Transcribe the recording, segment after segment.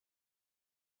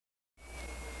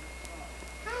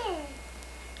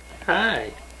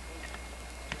Hi.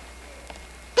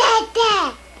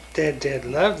 Dad. Dad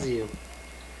loves you.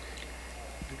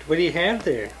 What do you have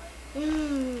there?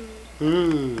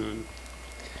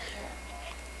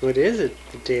 What is it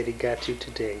that Daddy got you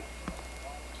today?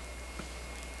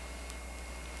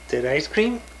 Is that ice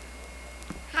cream?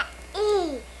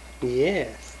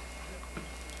 Yes.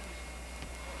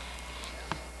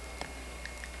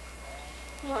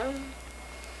 Let's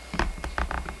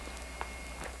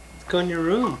go in your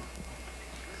room.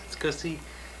 Let's go see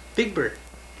Big Bird.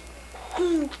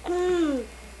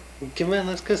 Come on,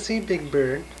 let's go see Big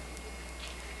Bird.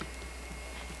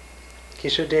 Can you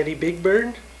show Daddy Big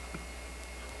Bird?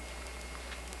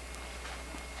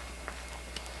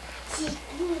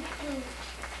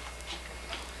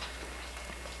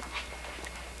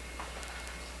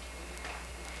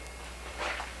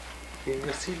 Here,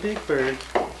 go see Big Bird.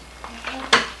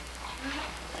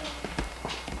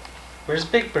 Where's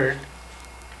Big Bird?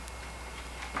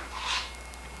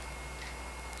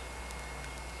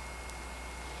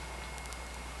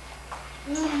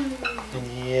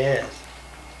 Yes.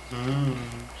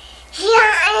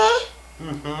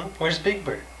 Where's Big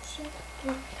Bird?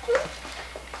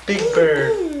 Big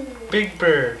Bird. Big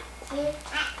Bird.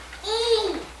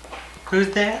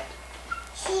 Who's that?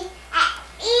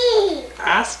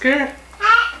 Oscar?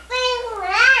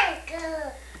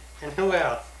 And who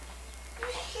else?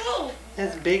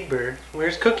 That's Big Bird.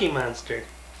 Where's Cookie Monster?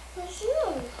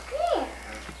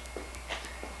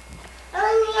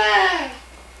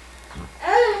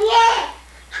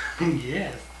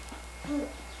 Yes.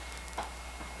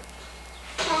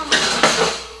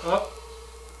 Oh.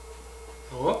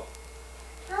 Oh.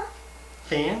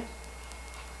 Fan.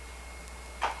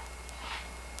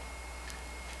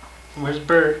 Where's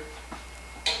Bird?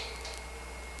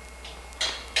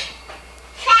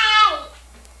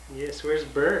 Yes, where's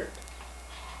Bird?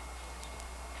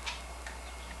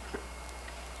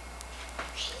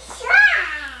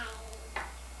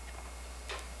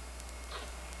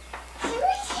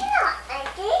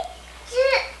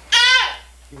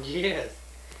 Yes.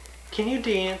 Can you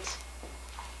dance?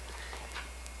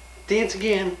 Dance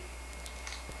again.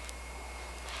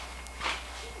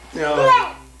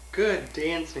 Oh, good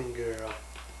dancing, girl.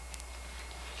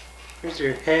 Where's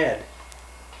your head?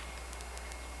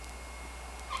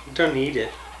 Don't need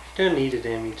it. Don't need it,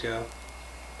 Amy Jo.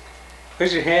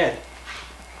 Where's your head?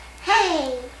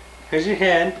 Hey. Where's your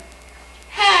head?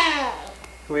 Hey.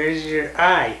 Where's your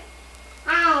eye?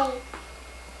 Hey.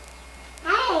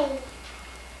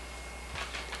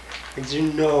 Where's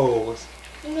your nose?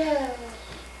 No.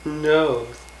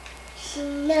 Nose.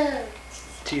 No.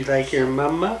 Do you like your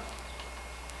mama?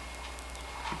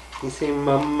 You say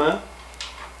mama?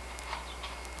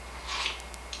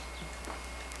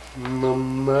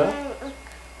 Mama?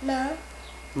 No.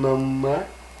 Mama?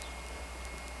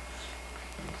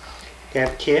 Got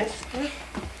a kiss?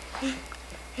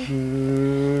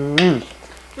 Mmm.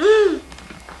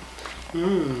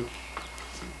 Mmm.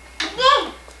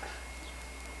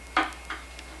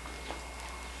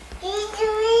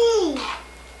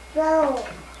 Go.